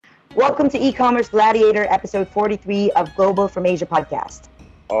Welcome to E-commerce Gladiator, episode 43 of Global from Asia podcast.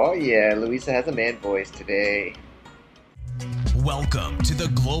 Oh yeah, Louisa has a man voice today. Welcome to the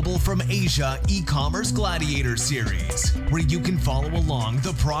Global from Asia e-commerce Gladiator series, where you can follow along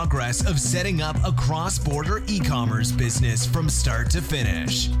the progress of setting up a cross-border e-commerce business from start to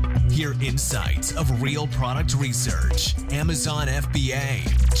finish. Hear insights of real product research, Amazon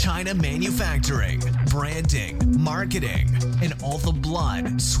FBA, China manufacturing, branding, marketing, and all the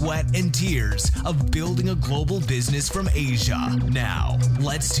blood, sweat, and tears of building a global business from Asia. Now,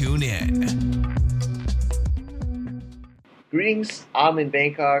 let's tune in. Greetings, I'm in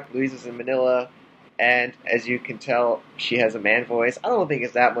Bangkok, Louisa's in Manila, and as you can tell, she has a man voice. I don't think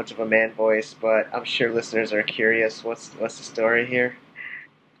it's that much of a man voice, but I'm sure listeners are curious. What's the story here?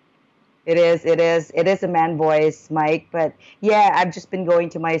 It is a man voice, Mike. But yeah, I've just been going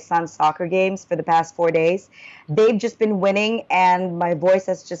to my son's soccer games for the past 4 days. They've just been winning, and my voice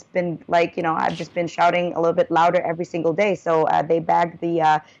has just been I've just been shouting a little bit louder every single day. So they bagged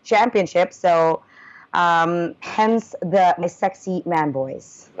the championship. So hence my sexy man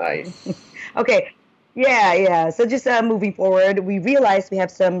voice. Nice. Okay. Yeah. So just moving forward, we realized we have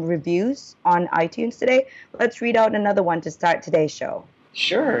some reviews on iTunes today. Let's read out another one to start today's show.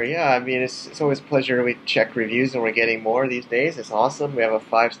 Sure, yeah. I mean, it's always a pleasure. We check reviews, and we're getting more these days. It's awesome. We have a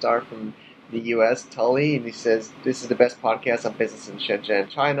 5-star from the U.S., Tully, and he says, "This is the best podcast on business in Shenzhen,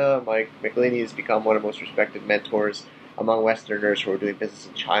 China. Mike McLeany has become one of the most respected mentors among Westerners who are doing business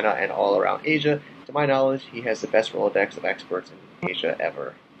in China and all around Asia. To my knowledge, he has the best Rolodex of experts in Asia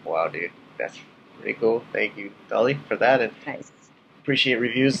ever." Wow, dude. That's pretty cool. Thank you, Tully, for that. And Nice. appreciate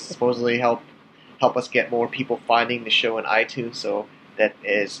reviews. Supposedly help us get more people finding the show in iTunes, so that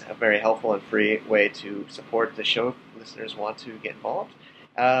is a very helpful and free way to support the show if listeners want to get involved.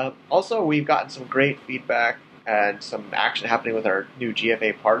 Also, we've gotten some great feedback and some action happening with our new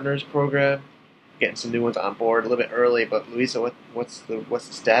GFA Partners program. Getting some new ones on board a little bit early, but Louisa, what's the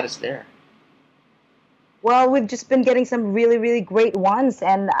status there? Well, we've just been getting some really, really great ones,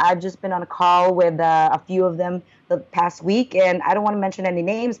 and I've just been on a call with a few of them the past week, and I don't want to mention any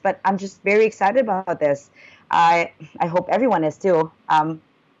names, but I'm just very excited about this. I hope everyone is too.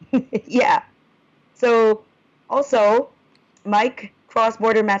 Yeah. So, also, Mike,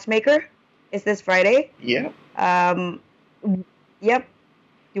 Cross-Border Matchmaker, is this Friday. Yeah. Yep.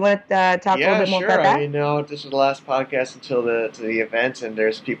 You want to talk a little bit more about that? I mean, no, this is the last podcast until the event, and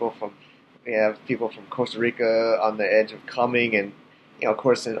we have people from Costa Rica on the edge of coming, and of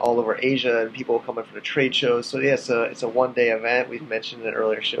course, all over Asia, and people coming for the trade shows. So yeah, it's a one-day event. We've mentioned in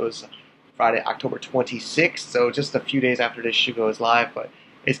earlier shows, Friday, October 26th. So just a few days after this show goes live, but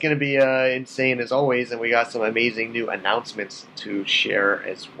it's going to be insane as always, and we got some amazing new announcements to share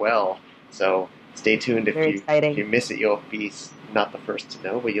as well. So stay tuned. If you miss it, you'll be not the first to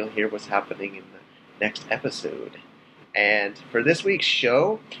know, but you'll hear what's happening in the next episode. And for this week's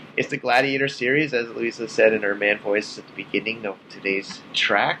show, it's the Gladiator series, as Louisa said in her man voice at the beginning of today's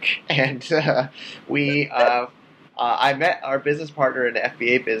track. And I met our business partner in the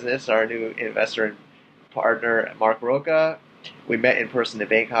FBA business, our new investor and partner, Mark Roca. We met in person in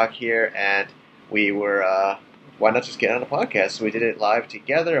Bangkok here, and we were, why not just get on the podcast? So we did it live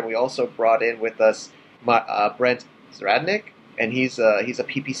together, and we also brought in with us Brent Zradnik, and he's a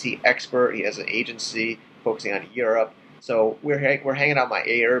PPC expert. He has an agency focusing on Europe. So we're hanging out my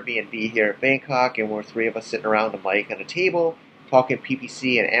Airbnb here in Bangkok, and we're three of us sitting around a mic on a table talking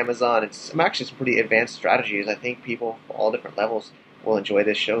PPC and Amazon. It's actually some pretty advanced strategies. I think people from all different levels will enjoy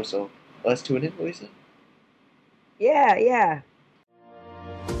this show. So let's tune in, Louisa. Yeah.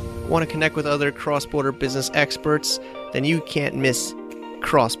 Want to connect with other cross-border business experts? Then you can't miss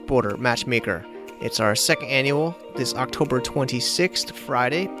Cross-Border Matchmaker. It's our second annual, this October 26th,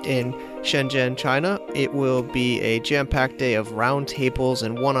 Friday, in Shenzhen, China. It will be a jam-packed day of roundtables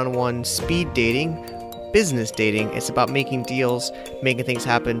and one-on-one speed dating, business dating. It's about making deals, making things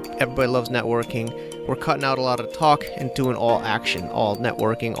happen. Everybody loves networking. We're cutting out a lot of talk and doing all action, all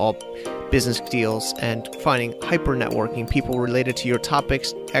networking, all business deals, and finding hyper-networking, people related to your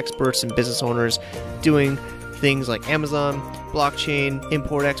topics, experts and business owners doing things like Amazon, blockchain,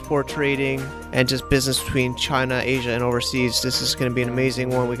 import-export trading, and just business between China, Asia, and overseas. This is going to be an amazing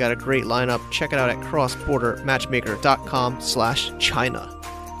one. We got a great lineup. Check it out at crossbordermatchmaker.com/China,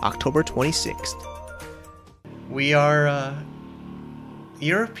 October 26th. We are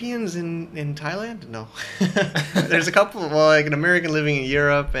Europeans in Thailand? No. There's a couple, like an American living in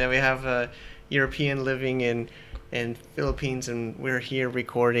Europe, and we have a European living in Philippines, and we're here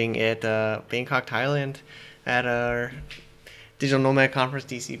recording at Bangkok, Thailand, at our Digital Nomad Conference,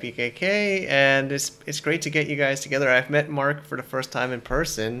 DCPKK, and it's great to get you guys together. I've met Mark for the first time in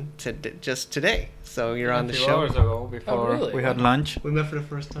person just today, so you're on the show. 2 hours ago, before really? we had lunch. We met for the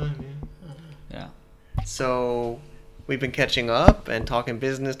first time, Yeah. So we've been catching up and talking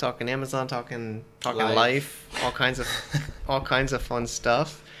business, talking Amazon, talking life, all kinds of fun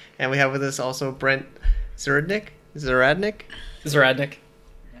stuff. And we have with us also Brent Zaradnik. Zaradnik. Brent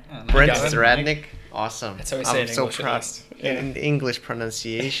got it. Zaradnik. Awesome. That's how we say I'm it in so English at proud. least. Yeah. In the English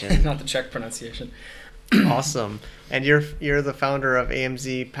pronunciation. Not the Czech pronunciation. Awesome. And you're the founder of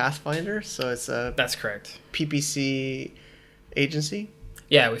AMZ Pathfinder, so it's a That's correct. PPC agency.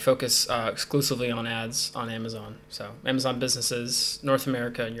 Yeah, we focus exclusively on ads on Amazon. So Amazon businesses, North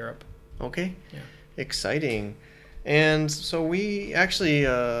America and Europe. Okay. Yeah. Exciting. And so we actually,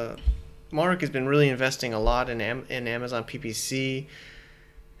 Mark has been really investing a lot in Amazon PPC,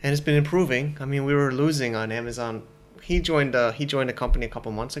 and it's been improving. I mean, we were losing on Amazon. He joined a company a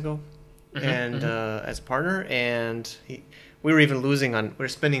couple months ago, and as a partner, and we were even losing on. We were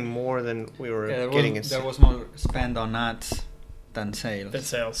spending more than we were getting. There was more spend on ads than sales. Than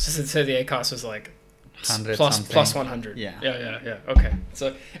sales. So the ACOS was like 100 plus something. 100. Yeah. Yeah. Okay.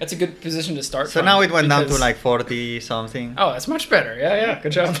 So that's a good position to start So from. now it went down to because- like 40 something. Oh, that's much better. Yeah.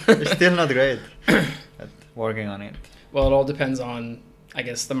 Good job. It's still not great, but working on it. Well, it all depends on, I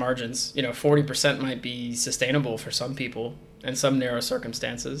guess, the margins. 40% might be sustainable for some people in some narrow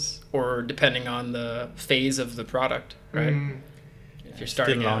circumstances, or depending on the phase of the product, right? If you're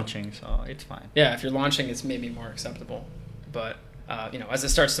starting Still out. launching, so it's fine. Yeah, if you're launching, it's maybe more acceptable. But, as it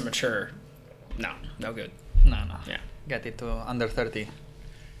starts to mature, no good. No. Yeah. Get it to under 30.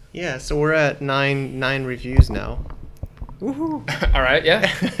 Yeah. So we're at nine reviews now. Woohoo! All right, yeah.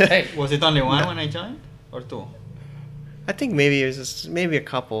 Hey, Was it only one when I joined, or two? I think maybe it was maybe a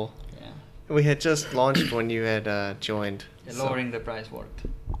couple. Yeah. We had just launched when you had joined. So, Lowering the price worked.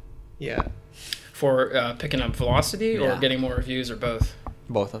 yeah. for picking up velocity or Yeah. getting more reviews or both?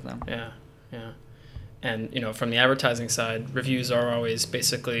 Both of them. Yeah. And, from the advertising side, reviews are always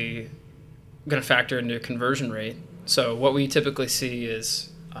basically going to factor into conversion rate. So what we typically see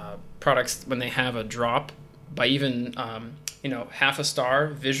is products, when they have a drop by even, half a star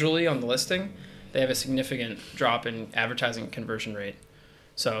visually on the listing, they have a significant drop in advertising conversion rate.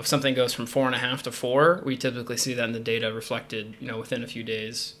 So if something goes from 4.5 to 4, we typically see that in the data reflected, within a few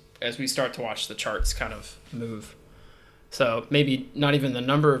days as we start to watch the charts kind of move. So maybe not even the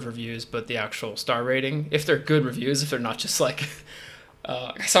number of reviews, but the actual star rating. If they're good reviews, if they're not just like,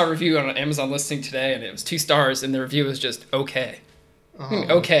 I saw a review on an Amazon listing today and it was 2 stars and the review was just okay.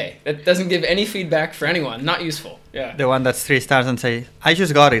 Okay. It doesn't give any feedback for anyone. Not useful. Yeah. The one that's 3 stars and say, I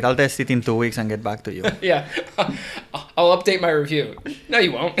just got it. I'll test it in 2 weeks and get back to you. Yeah. I'll update my review. No,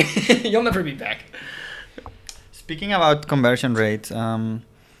 you won't. You'll never be back. Speaking about conversion rates,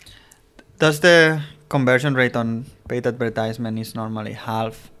 does the conversion rate on paid advertisement is normally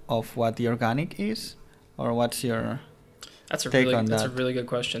half of what the organic is? Or what's your That's a take really on that's a that? really good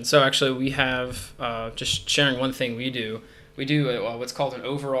question. So actually, we have just sharing one thing we do. We do what's called an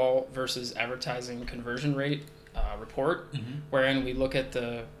overall versus advertising conversion rate report, wherein we look at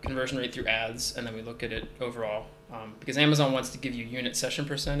the conversion rate through ads and then we look at it overall. Because Amazon wants to give you unit session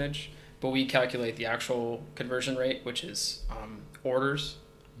percentage, but we calculate the actual conversion rate, which is orders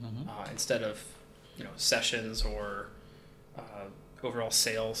instead of sessions or overall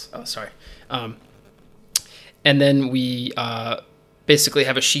sales. Oh, sorry. And then we basically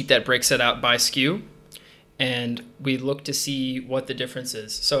have a sheet that breaks it out by SKU, and we look to see what the difference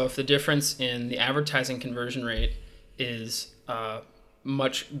is. So if the difference in the advertising conversion rate is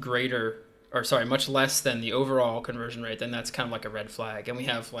much less than the overall conversion rate, then that's kind of like a red flag. And we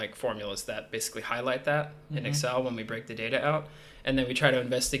have like formulas that basically highlight that in Excel when we break the data out. And then we try to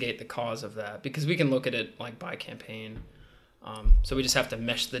investigate the cause of that, because we can look at it like by campaign. So we just have to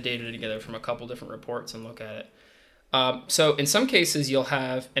mesh the data together from a couple different reports and look at it. So in some cases, you'll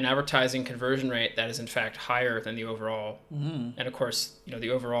have an advertising conversion rate that is in fact higher than the overall. And of course, the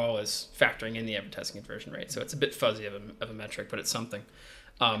overall is factoring in the advertising conversion rate. So it's a bit fuzzy of a metric, but it's something.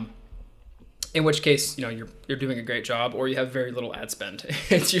 In which case, you're doing a great job, or you have very little ad spend.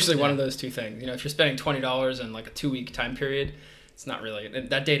 It's usually one of those two things. If you're spending $20 in like a 2-week time period, it's not really,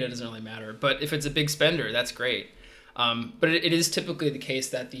 that data doesn't really matter. But if it's a big spender, that's great. But it is typically the case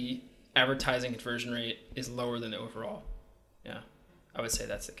that the advertising conversion rate is lower than the overall. Yeah, I would say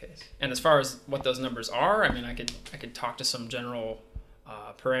that's the case. And as far as what those numbers are, I mean, I could talk to some general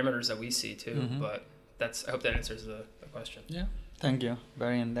parameters that we see too. But I hope that answers the question. Yeah, thank you.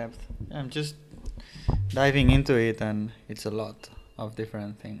 Very in depth. I'm just diving into it, and it's a lot of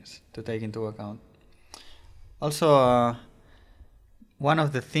different things to take into account. Also, one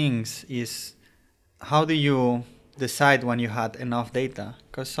of the things is how do you decide when you had enough data?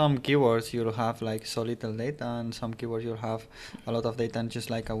 Because some keywords you'll have like so little data, and some keywords you'll have a lot of data in just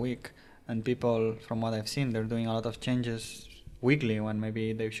like a week. And people, from what I've seen, they're doing a lot of changes weekly when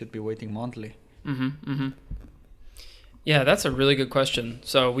maybe they should be waiting monthly. Yeah, that's a really good question.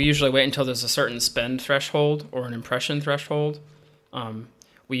 So we usually wait until there's a certain spend threshold or an impression threshold.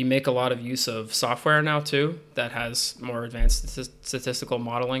 We make a lot of use of software now too that has more advanced statistical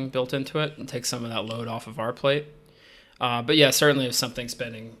modeling built into it and takes some of that load off of our plate. But yeah, certainly if something's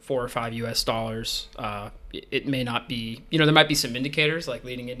spending $4 or $5 US, it may not be, there might be some indicators, like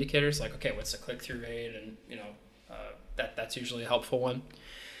leading indicators, like, okay, what's the click-through rate? And, that's usually a helpful one.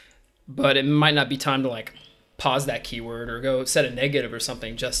 But it might not be time to like pause that keyword or go set a negative or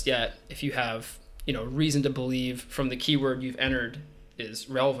something just yet if you have, reason to believe from the keyword you've entered is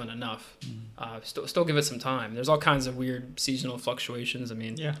relevant enough. Still give it some time. There's all kinds of weird seasonal fluctuations. I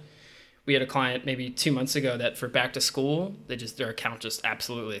mean, we had a client maybe 2 months ago that for back to school, their account just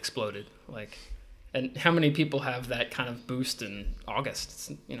absolutely exploded. And how many people have that kind of boost in August?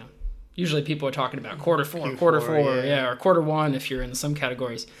 It's, usually people are talking about quarter four, or quarter one if you're in some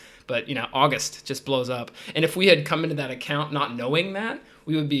categories. But, August just blows up. And if we had come into that account not knowing that,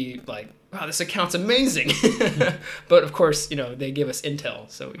 we would be like, wow, this account's amazing. But of course, they give us intel,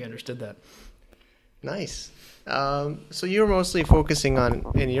 so we understood that. Nice. So you were mostly focusing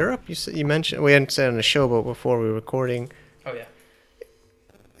in Europe. You mentioned, we hadn't said on the show, but before we were recording. Oh yeah.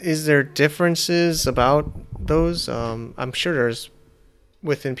 Is there differences about those? I'm sure there's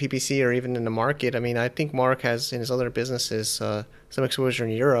within PPC or even in the market. I mean, I think Mark has in his other businesses some exposure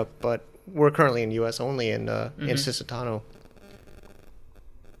in Europe, but we're currently in US only in Sisitano.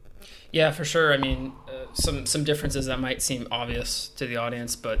 Yeah, for sure. I mean, some differences that might seem obvious to the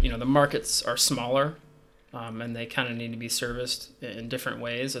audience, but the markets are smaller, and they kind of need to be serviced in different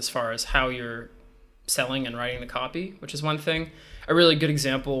ways as far as how you're selling and writing the copy, which is one thing. A really good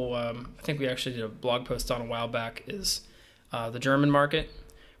example, I think we actually did a blog post on a while back, is the German market.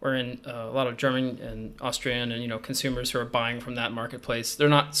 We're in a lot of German and Austrian and consumers who are buying from that marketplace. They're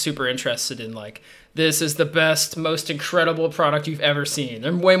not super interested in like, this is the best, most incredible product you've ever seen.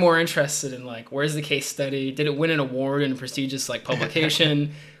 They're way more interested in like, where's the case study? Did it win an award in a prestigious like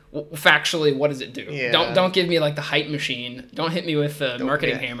publication? Factually, what does it do? Yeah. Don't give me like the hype machine. Don't hit me with the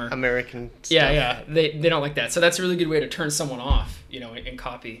marketing hammer. American stuff. Yeah. They don't like that. So that's a really good way to turn someone off, in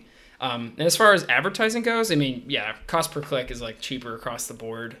copy. And as far as advertising goes, I mean, yeah, cost per click is like cheaper across the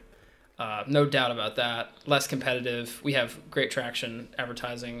board. No doubt about that. Less competitive. We have great traction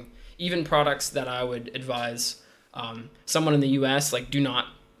advertising. Even products that I would advise someone in the US, like, do not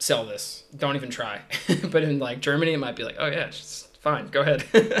sell this. Don't even try. But in like Germany, it might be like, oh yeah, it's fine, go ahead.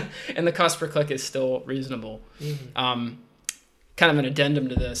 And the cost per click is still reasonable. Kind of an addendum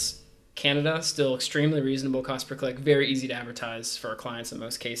to this. Canada, still extremely reasonable cost per click, very easy to advertise for our clients in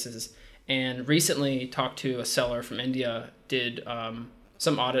most cases. And recently talked to a seller from India, did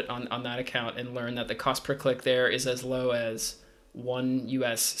some audit on that account and learned that the cost per click there is as low as 1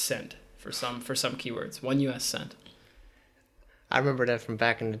 US cent for some keywords, 1 US cent. I remember that from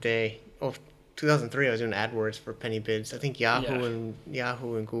back in the day. 2003, I was doing AdWords for penny bids. I think Yahoo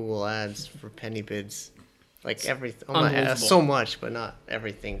and Google Ads for penny bids. Like everything, so much, but not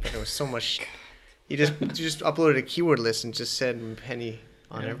everything. But there was so much. You just uploaded a keyword list and just said penny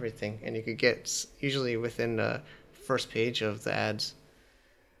on everything, and you could get usually within the first page of the ads.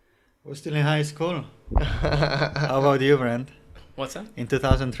 We're still in high school. How about you, Brent? What's that? In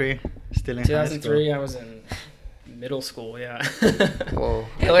 2003, still in 2003, high school. I was in middle school. Yeah. Whoa.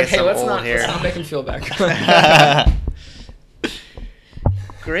 Let's not make him feel bad.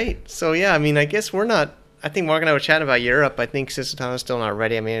 Great. So yeah, I mean, I guess we're not. I think Mark and I were chatting about Europe. I think Sisitano is still not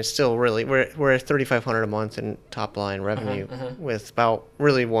ready. I mean, it's still really we're at $3,500 a month in top line revenue with about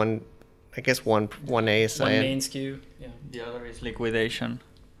really one A assigned. One main SKU. Yeah. The other is liquidation,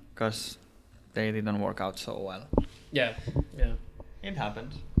 because they didn't work out so well. Yeah. It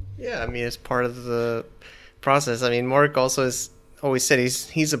happens. Yeah, I mean, it's part of the process. I mean, Mark also has always said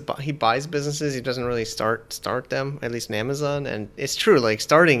he buys businesses. He doesn't really start them, at least in Amazon. And it's true. Like,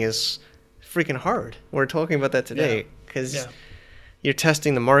 starting is freaking hard. We're talking about that today because you're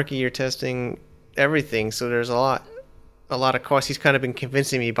testing the market, you're testing everything. So there's a lot of cost. He's kind of been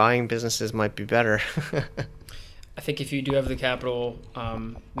convincing me buying businesses might be better. I think if you do have the capital,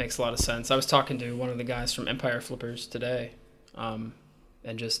 makes a lot of sense. I was talking to one of the guys from Empire Flippers today, and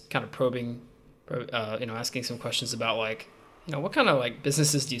just kind of probing, asking some questions about like, what kind of like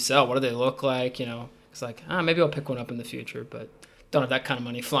businesses do you sell? What do they look like? It's like, maybe I'll pick one up in the future, but don't have that kind of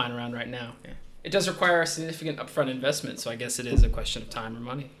money flying around right now. it does require a significant upfront investment. So I guess it is a question of time or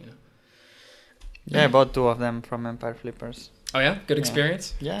money. Yeah, I bought 2 of them from Empire Flippers. Oh yeah, good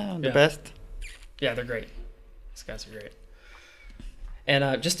experience. Yeah, the best. Yeah, they're great. These guys are great.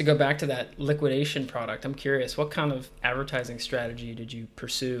 And just to go back to that liquidation product, I'm curious, what kind of advertising strategy did you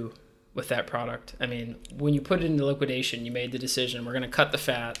pursue with that product? I mean, when you put it into liquidation, you made the decision, we're going to cut the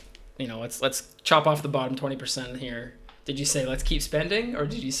fat. Let's chop off the bottom 20% here. Did you say let's keep spending, or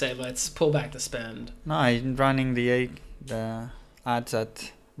did you say let's pull back the spend? No, I'm running the ads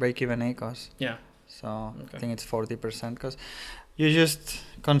at break-even ACOS. Yeah. So Okay. I think it's 40% because you just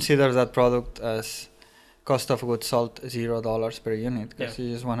consider that product as cost of goods sold $0 per unit because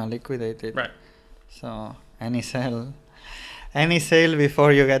you just want to liquidate it. Right. So any sale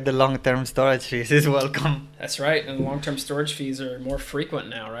before you get the long-term storage fees is welcome. That's right. And long-term storage fees are more frequent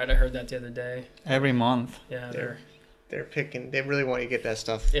now, right? I heard that the other day. Every month. Yeah, They're picking. They really want you to get that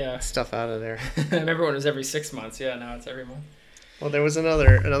stuff out of there. I remember when it was every 6 months. Yeah, now it's every month. Well, there was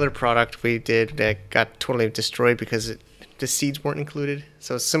another product we did that got totally destroyed because the seeds weren't included.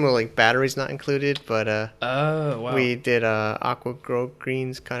 So it's similar, like batteries not included, but Oh, wow. we did Aqua Grow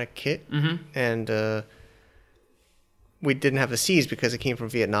Greens kind of kit, and we didn't have the seeds because it came from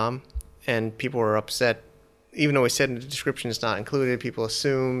Vietnam, and people were upset. Even though we said in the description it's not included, people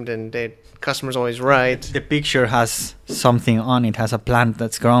assumed, and customers always right. The picture has something on it, has a plant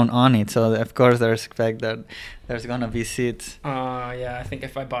that's grown on it, so of course there's expect that there's gonna be seeds. Yeah, I think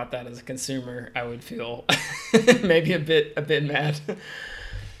if I bought that as a consumer, I would feel maybe a bit mad.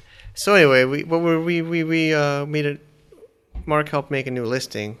 So anyway, we made it. Mark helped make a new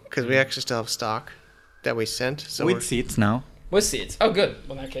listing because we actually still have stock that we sent. So With seeds now. With seeds. Oh, good.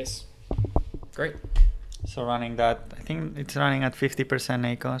 Well, in that case, great. So running that, I think it's running at 50%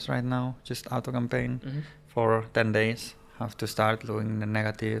 ACOS right now, just auto campaign for 10 days. Have to start doing the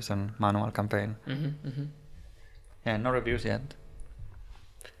negatives and manual campaign. Yeah, no reviews yet.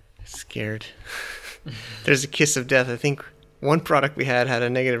 Scared. There's a kiss of death. I think one product we had a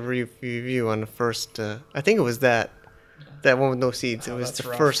negative review on the first. I think it was that one with no seeds. It was the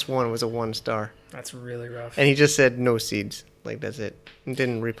rough. first one was a 1 star, That's really rough. and he just said no seeds. Like that's it. And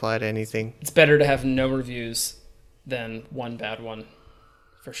didn't reply to anything. It's better to have no reviews than one bad one,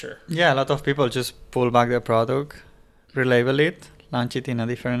 for sure. Yeah, a lot of people just pull back the product, relabel it, launch it in a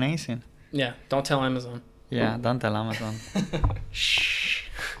different ASIN. Yeah, don't tell Amazon. Yeah, don't tell Amazon. Shh.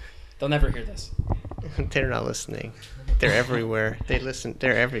 They'll never hear this. They're not listening. They're everywhere. They listen.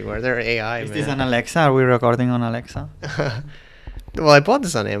 They're everywhere. They're AI, Is man. this an Alexa? Are we recording on Alexa? Well, I bought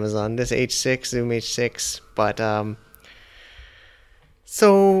this on Amazon. This H6, Zoom H6, but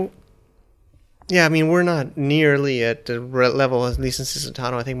so yeah, I mean we're not nearly at the level, at least in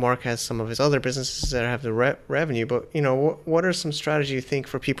Cisitano. I think Mark has some of his other businesses that have the revenue, but what are some strategies you think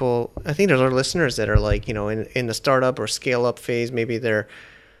for people? I think there's our listeners that are like in the startup or scale up phase. Maybe they're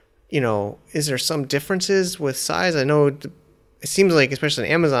is there some differences with size? I know it seems like, especially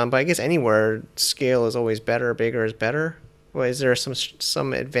on Amazon, but I guess anywhere scale is always better, bigger is better. Well, is there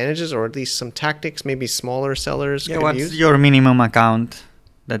some advantages or at least some tactics maybe smaller sellers Yeah, could what's use? your minimum account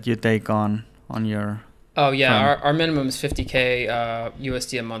that you take on your... Oh yeah, From- our minimum is 50K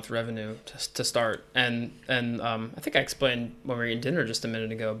USD a month revenue to start, and I think I explained when we were eating dinner just a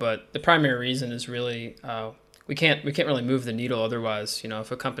minute ago. But the primary reason is really we can't really move the needle otherwise.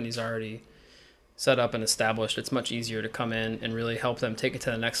 If a company's already set up and established, it's much easier to come in and really help them take it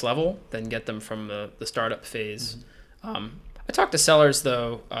to the next level than get them from the startup phase. I talk to sellers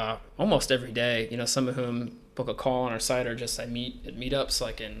though almost every day. Some of whom book a call on our site or just I meet at meetups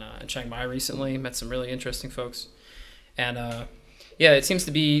like in Chiang Mai recently. Met some really interesting folks, and it seems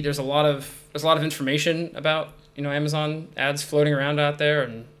to be there's a lot of information about Amazon ads floating around out there,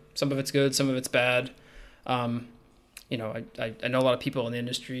 and some of it's good, some of it's bad. I know a lot of people in the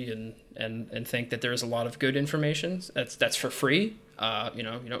industry and think that there's a lot of good information that's for free. You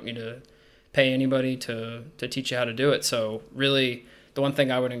don't need to pay anybody to teach you how to do it. So really, the one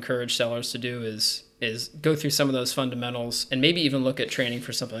thing I would encourage sellers to do is go through some of those fundamentals and maybe even look at training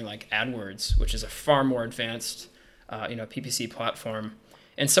for something like AdWords, which is a far more advanced, PPC platform.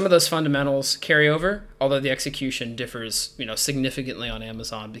 And some of those fundamentals carry over, although the execution differs, significantly on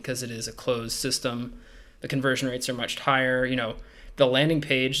Amazon because it is a closed system. The conversion rates are much higher. The landing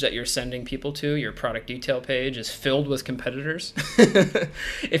page that you're sending people to, your product detail page, is filled with competitors.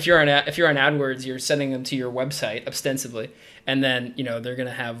 If you're on AdWords, you're sending them to your website ostensibly, and then they're going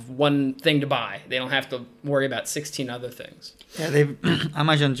to have one thing to buy. They don't have to worry about 16 other things. Yeah,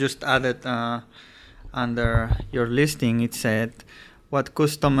 Amazon just added under your listing, it said what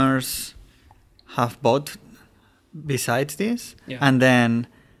customers have bought besides this, Yeah. and then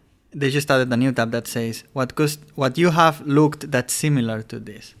they just added a new tab that says what you have looked that's similar to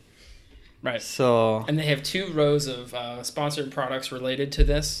this. Right. So And they have 2 rows of sponsored products related to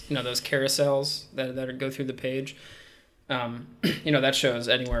this. Those carousels that go through the page. That shows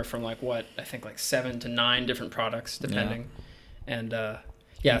anywhere from like 7 to 9 different products depending. Yeah. And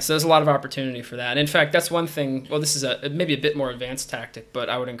so there's a lot of opportunity for that. And in fact, that's one thing. Well, this is maybe a bit more advanced tactic, but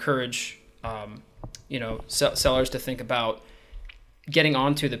I would encourage sellers to think about getting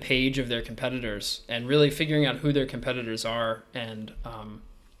onto the page of their competitors and really figuring out who their competitors are. And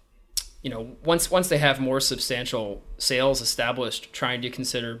once they have more substantial sales established, trying to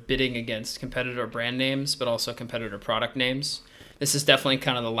consider bidding against competitor brand names, but also competitor product names. This is definitely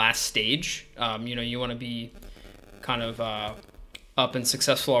kind of the last stage. You want to be kind of up and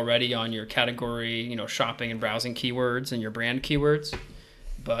successful already on your category, shopping and browsing keywords and your brand keywords.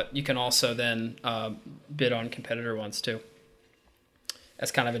 But you can also then bid on competitor ones too.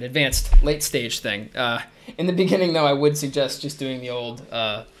 That's kind of an advanced late stage thing. In the beginning, though, I would suggest just doing the old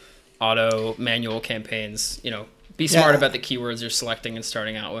auto manual campaigns. Be smart about the keywords you're selecting and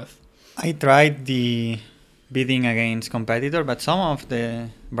starting out with. I tried the bidding against competitor, but some of the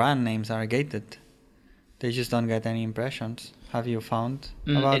brand names are gated. They just don't get any impressions. Have you found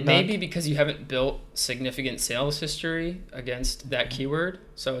about that? It may be because you haven't built significant sales history against that keyword.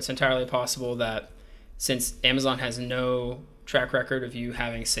 So it's entirely possible that since Amazon has no track record of you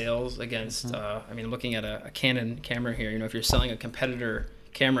having sales against, looking at a Canon camera here, if you're selling a competitor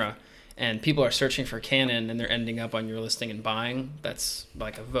camera and people are searching for Canon and they're ending up on your listing and buying, that's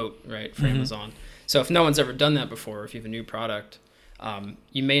like a vote, right, for Amazon. So if no one's ever done that before, if you have a new product,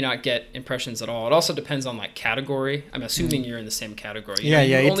 you may not get impressions at all. It also depends on category. I'm assuming you're in the same category.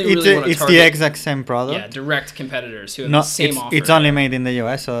 It's the exact same product. Yeah, direct competitors who have the same offer. It's only made in the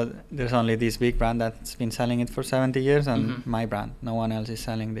US, so there's only this big brand that's been selling it for 70 years, and my brand. No one else is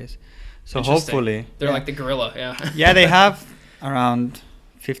selling this. So hopefully they're like the gorilla. Yeah. Yeah, they have around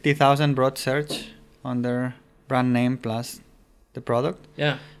 50,000 broad search on their brand name plus the product.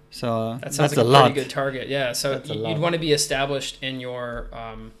 Yeah. So that sounds like a pretty good target. Yeah. So you'd want to be established in your,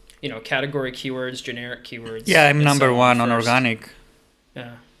 category keywords, generic keywords. Yeah, I'm number 1 on organic.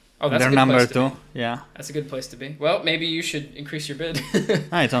 Yeah. Oh, that's they're number 2. Yeah. That's a good place to be. Well, maybe you should increase your bid.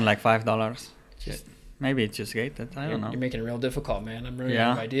 It's on like $5. Maybe it's just gated. I don't know. You're making it real difficult, man. I'm running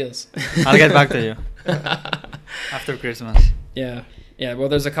out of ideas. I'll get back to you after Christmas. Yeah. Yeah. Well,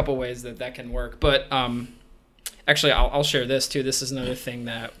 there's a couple ways that can work, but actually, I'll share this too. This is another thing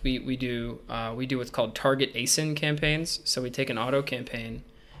that we do. We do what's called target ASIN campaigns. So we take an auto campaign,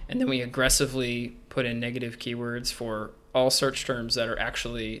 and then we aggressively put in negative keywords for all search terms that are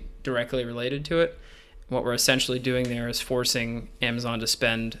actually directly related to it. What we're essentially doing there is forcing Amazon to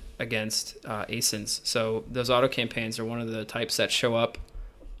spend against ASINs. So those auto campaigns are one of the types that show up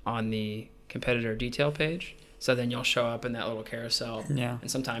on the competitor detail page. So then you'll show up in that little carousel. Yeah.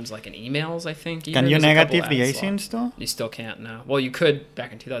 And sometimes like in emails, I think. Can you negative the ASINs though? You still can't now. Well, you could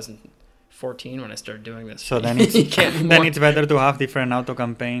back in 2014 when I started doing this. So then it's better to have different auto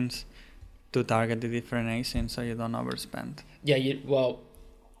campaigns to target the different ASINs so you don't overspend. Yeah.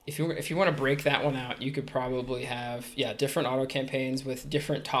 If you want to break that one out, you could probably have different auto campaigns with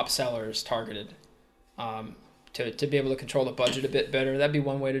different top sellers targeted. To be able to control the budget a bit better. That'd be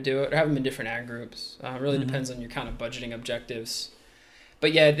one way to do it. Or have them in different ad groups. It really depends on your kind of budgeting objectives.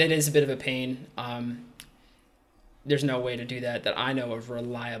 But yeah, that is a bit of a pain. There's no way to do that I know of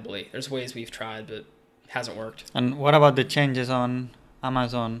reliably. There's ways we've tried, but it hasn't worked. And what about the changes on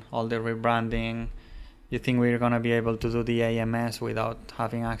Amazon, all the rebranding? You think we're going to be able to do the AMS without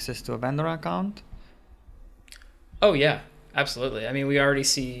having access to a vendor account? Oh, yeah, absolutely. I mean, we already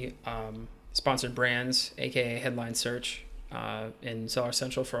see... sponsored brands, aka headline search, in Seller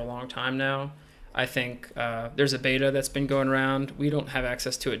Central for a long time now. I think there's a beta that's been going around. We don't have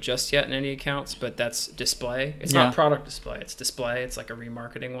access to it just yet in any accounts, but that's display. It's not product display, it's display. It's like a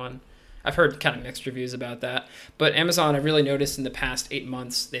remarketing one. I've heard kind of mixed reviews about that. But Amazon, I've really noticed in the past 8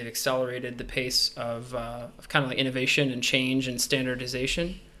 months, they've accelerated the pace of kind of like innovation and change and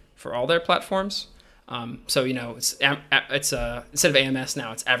standardization for all their platforms. So, it's instead of AMS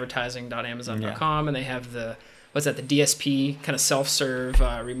now, it's advertising.amazon.com, and they have the DSP kind of self-serve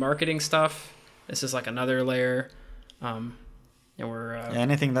remarketing stuff. This is like another layer.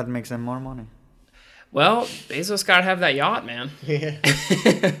 Anything that makes them more money. Well, Bezos got to have that yacht, man. Yeah.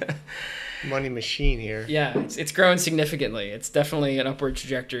 Money machine here. Yeah, it's growing significantly. It's definitely an upward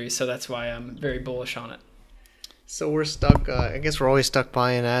trajectory, so that's why I'm very bullish on it. So we're stuck. I guess we're always stuck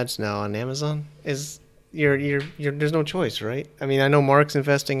buying ads now on Amazon. there's no choice, right? I mean, I know Mark's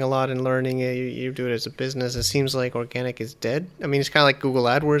investing a lot in learning it. You do it as a business. It seems like organic is dead. I mean, it's kind of like Google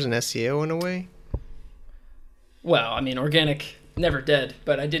AdWords and SEO in a way. Well, I mean, organic never dead,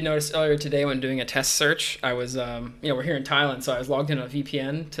 but I did notice earlier today when doing a test search, I was, we're here in Thailand, so I was logged in on a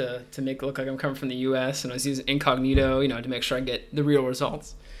VPN to make it look like I'm coming from the U.S., and I was using incognito, to make sure I get the real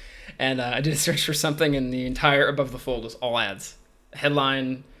results. And I did a search for something, and the entire above the fold was all ads.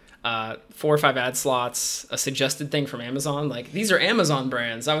 Headline, 4 or 5 ad slots, a suggested thing from Amazon. Like, these are Amazon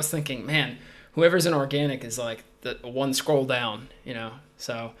brands. I was thinking, man, whoever's in organic is like the one scroll down,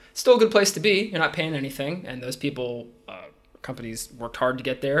 So still a good place to be. You're not paying anything, and those people, companies worked hard to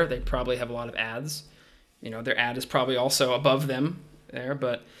get there. They probably have a lot of ads. Their ad is probably also above them there.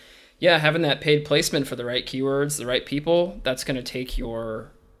 But yeah, having that paid placement for the right keywords, the right people, that's going to take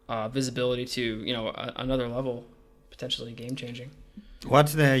your visibility to another level, potentially game changing.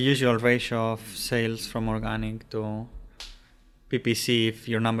 What's the usual ratio of sales from organic to PPC if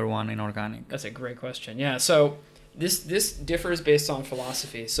you're number one in organic? That's a great question. Yeah, so this differs based on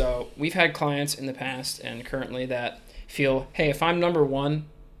philosophy. So we've had clients in the past and currently that feel, hey, if I'm number one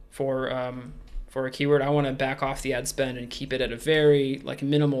for a keyword, I want to back off the ad spend and keep it at a very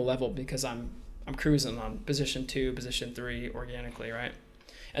minimal level because I'm cruising on position 2, position 3 organically, right?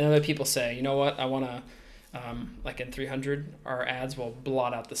 And other people say, you know what, I want to, in 300, our ads will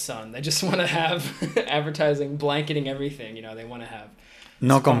blot out the sun. They just want to have advertising blanketing everything. They want to have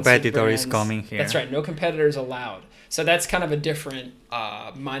no competitor brands. is coming here. That's right. No competitors allowed. So that's kind of a different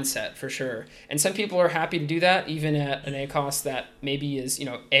mindset for sure. And some people are happy to do that, even at an ACoS that maybe is,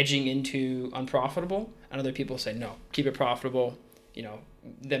 edging into unprofitable. And other people say, no, keep it profitable.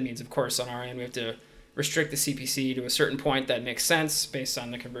 That means, of course, on our end, we have to restrict the CPC to a certain point that makes sense based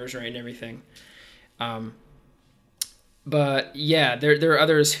on the conversion rate and everything. But yeah, there are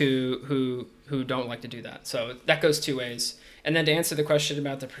others who don't like to do that. So that goes two ways. And then to answer the question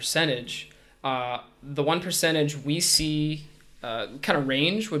about the percentage, the one percentage we see kind of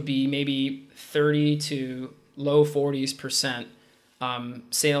range would be maybe 30 to low 40%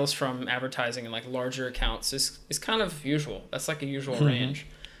 sales from advertising in larger accounts is kind of usual. That's a usual range.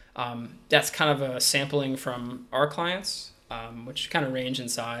 That's kind of a sampling from our clients, which kind of range in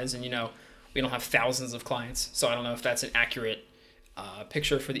size. And, we don't have thousands of clients, so I don't know if that's an accurate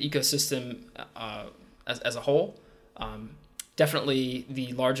picture for the ecosystem as a whole. Definitely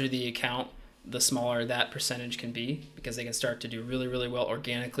the larger the account, the smaller that percentage can be because they can start to do really, really well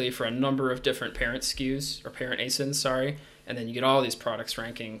organically for a number of different parent SKUs or parent ASINs, and then you get all these products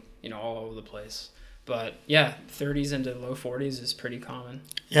ranking, all over the place. But yeah, 30s into low 40s is pretty common.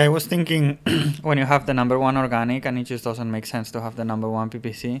 Yeah, I was thinking when you have the number one organic and it just doesn't make sense to have the number one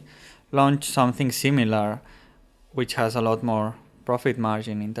PPC, launch something similar which has a lot more profit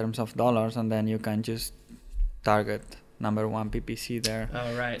margin in terms of dollars, and then you can just target number one PPC there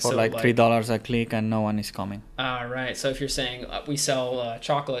for $3 a click and no one is coming. All right. So if you're saying we sell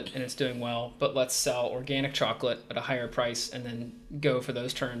chocolate and it's doing well, but let's sell organic chocolate at a higher price and then go for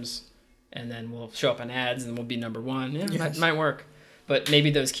those terms, and then we'll show up on ads and we'll be number one. Yeah, yes. Might work. But maybe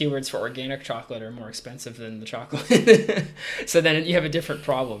those keywords for organic chocolate are more expensive than the chocolate. So then you have a different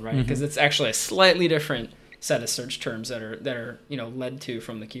problem, right? Because it's actually a slightly different set of search terms that are led to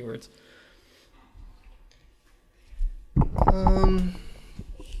from the keywords.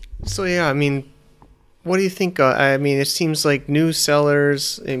 So yeah, I mean, what do you think? I mean, it seems like new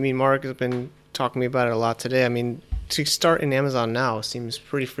sellers. I mean, Mark has been talking to me about it a lot today. I mean, to start in Amazon now seems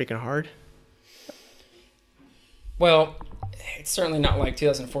pretty freaking hard. Well, it's certainly not like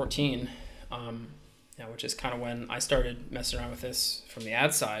 2014, which is kind of when I started messing around with this from the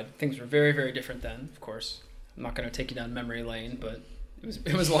ad side. Things were very, very different then, of course. I'm not going to take you down memory lane, but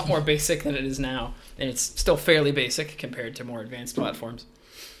it was a lot more basic than it is now, and it's still fairly basic compared to more advanced platforms.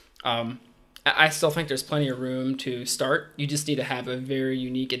 I still think there's plenty of room to start. You just need to have a very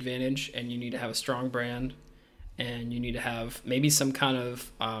unique advantage, and you need to have a strong brand, and you need to have maybe some kind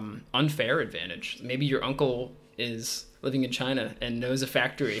of unfair advantage. Maybe your uncle is living in China and knows a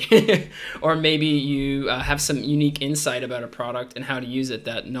factory, or maybe you have some unique insight about a product and how to use it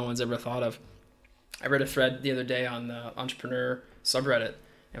that no one's ever thought of. I read a thread the other day on the Entrepreneur subreddit.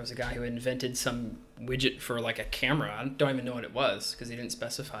 It was a guy who invented some widget for a camera. I don't even know what it was because he didn't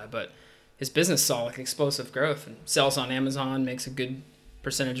specify, but his business saw explosive growth and sells on Amazon, makes a good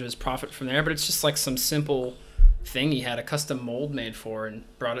percentage of his profit from there. But it's just some simple thing he had a custom mold made for and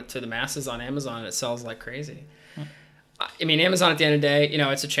brought it to the masses on Amazon, and it sells like crazy. I mean, Amazon at the end of the day,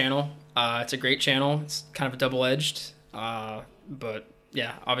 it's a channel. It's a great channel. It's kind of a double-edged, but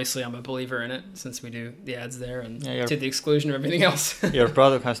yeah, obviously I'm a believer in it since we do the ads there and to the exclusion of everything else. Your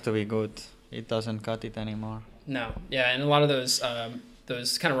product has to be good. it doesn't cut it anymore. No, yeah, and a lot of those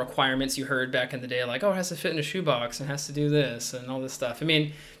kind of requirements you heard back in the day, like, oh, it has to fit in a shoebox and has to do this and all this stuff. I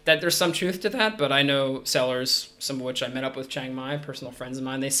mean, that there's some truth to that, but I know sellers, some of which I met up with Chiang Mai, personal friends of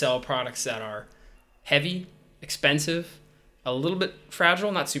mine, they sell products that are heavy, expensive, a little bit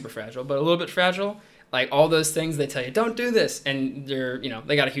fragile, not super fragile, but a little bit fragile. Like all those things, they tell you, don't do this. And they're,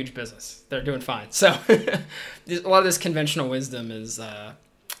 they got a huge business. They're doing fine. So a lot of this conventional wisdom is, I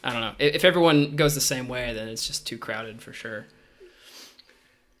don't know. If everyone goes the same way, then it's just too crowded for sure.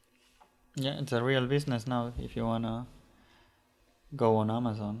 Yeah, it's a real business now. If you want to go on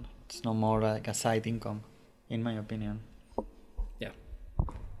Amazon, it's no more like a side income, in my opinion. Yeah.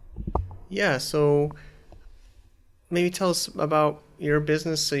 Yeah, so maybe tell us about your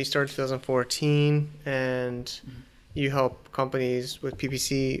business. So you started 2014 and you help companies with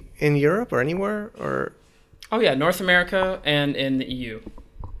PPC in Europe or anywhere, or? Oh yeah, North America and in the EU.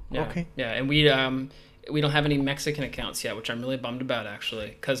 Yeah. Okay. Yeah, and we don't have any Mexican accounts yet, which I'm really bummed about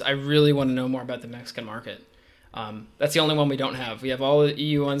actually, because I really want to know more about the Mexican market. That's the only one we don't have. We have all the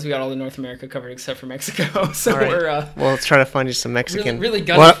EU ones. We got all the North America covered except for Mexico. So right. we're well, let's try to find you some Mexican. Really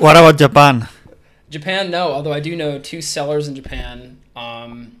What about Japan? Japan, no. Although I do know 2 sellers in Japan,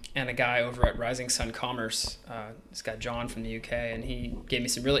 and a guy over at Rising Sun Commerce. This guy John from the UK, and he gave me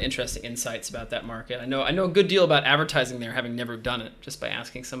some really interesting insights about that market. I know a good deal about advertising there, having never done it, just by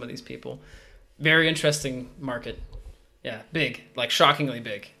asking some of these people. Very interesting market. Yeah, big, like shockingly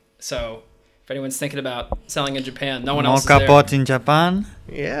big. So if anyone's thinking about selling in Japan, no one else is there. Mocha pot in Japan?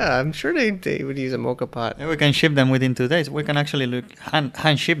 Yeah, I'm sure they would use a mocha pot. Yeah, we can ship them within 2 days. We can actually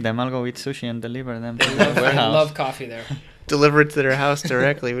hand ship them. I'll go eat sushi and deliver them to the They warehouse. love coffee there. Deliver it to their house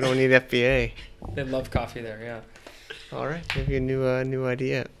directly. We don't need FBA. They love coffee there, yeah. All right, maybe a new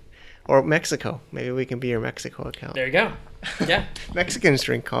idea. Or Mexico. Maybe we can be your Mexico account. There you go. Yeah. Mexicans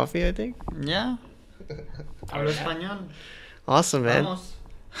drink coffee, I think. Yeah. Hablo español. Awesome, man. Vamos.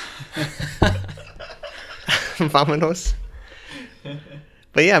 Vámonos.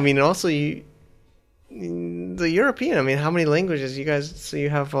 But yeah, I mean, also the European, I mean, how many languages you guys, so you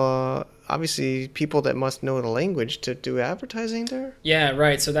have obviously people that must know the language to do advertising there? Yeah,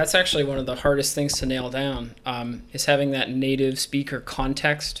 right. So that's actually one of the hardest things to nail down, is having that native speaker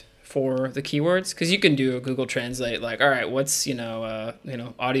context for the keywords, because you can do a Google Translate, like, all right, what's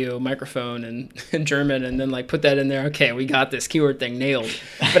audio microphone in German, and then like put that in there. Okay, we got this keyword thing nailed.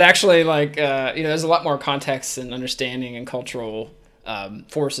 But actually, like there's a lot more context and understanding and cultural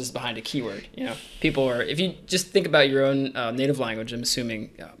forces behind a keyword. People are, if you just think about your own native language, I'm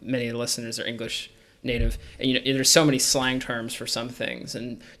assuming many of the listeners are English native, and there's so many slang terms for some things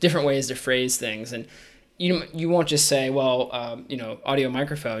and different ways to phrase things, and you won't just say, well, audio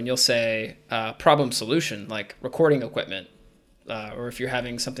microphone. You'll say problem solution, like recording equipment, or if you're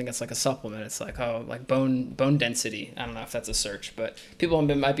having something that's like a supplement, it's like like bone density. I don't know if that's a search, but people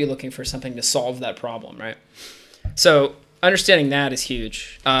might be looking for something to solve that problem, right? So understanding that is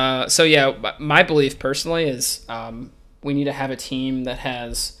huge. So yeah, my belief personally is we need to have a team that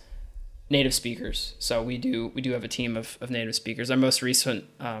has native speakers. So we do have a team of native speakers. Our most recent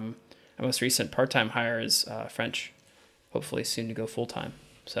part-time hire is French, hopefully soon to go full-time.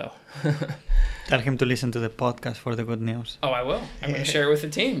 So Tell him to listen to the podcast for the good news. Oh, I will. I'm going to share it with the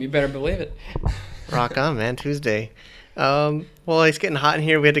team. You better believe it. Rock on, man. Tuesday. Well, it's getting hot in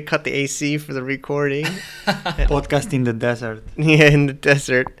here. We had to cut the AC for the recording. Podcast in the desert. Yeah, in the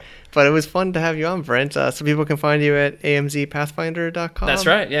desert. But it was fun to have you on, Brent. So people can find you at amzpathfinder.com. That's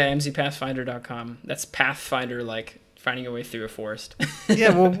right. Yeah, amzpathfinder.com. That's Pathfinder, like finding your way through a forest.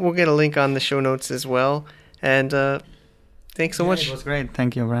 Yeah, we'll get a link on the show notes as well. And thanks so much. It was great.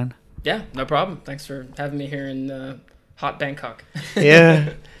 Thank you, Brian. Yeah, no problem. Thanks for having me here in hot Bangkok.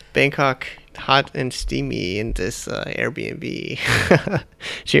 Yeah, Bangkok, hot and steamy in this Airbnb.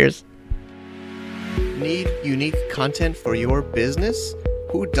 Cheers. Need unique content for your business?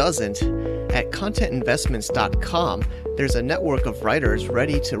 Who doesn't? At contentinvestments.com, there's a network of writers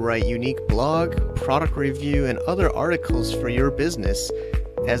ready to write unique blog, product review, and other articles for your business.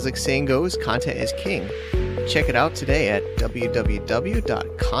 As the saying goes, content is king. Check it out today at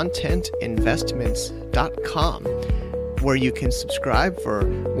www.contentinvestments.com, where you can subscribe for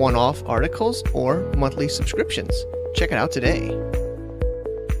one-off articles or monthly subscriptions. Check it out today.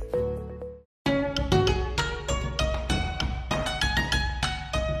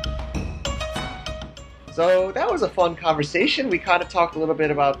 So that was a fun conversation. We kind of talked a little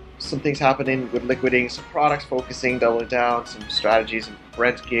bit about some things happening with liquidating some products, focusing, doubling down, some strategies, and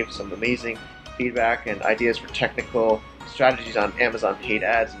Brent gave some amazing feedback and ideas for technical strategies on Amazon paid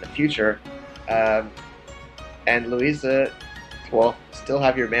ads in the future. And Louisa well, still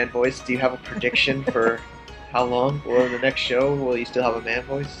have your man voice. Do you have a prediction for how long? Will in the next show, will you still have a man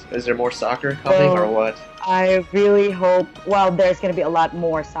voice? Is there more soccer coming or what? I really hope, well, there's going to be a lot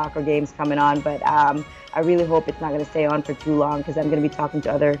more soccer games coming on, but I really hope it's not going to stay on for too long because I'm going to be talking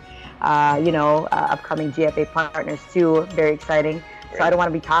to other, upcoming GFA partners too. Very exciting. So I don't want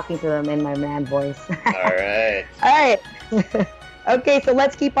to be talking to them in my man voice. All right. All right. Okay, so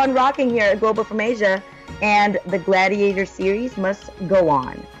let's keep on rocking here at Global from Asia, and the Gladiator series must go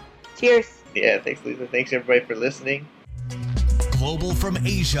on. Cheers. Yeah, thanks, Lisa. Thanks, everybody, for listening. Global from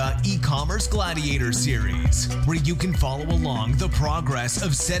Asia e-commerce gladiator series, where you can follow along the progress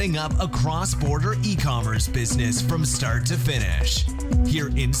of setting up a cross-border e-commerce business from start to finish. Hear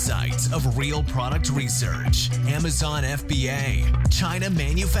insights of real product research, Amazon FBA, China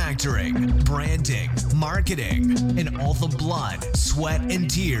manufacturing, branding, marketing, and all the blood, sweat, and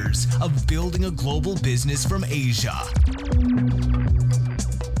tears of building a global business from Asia.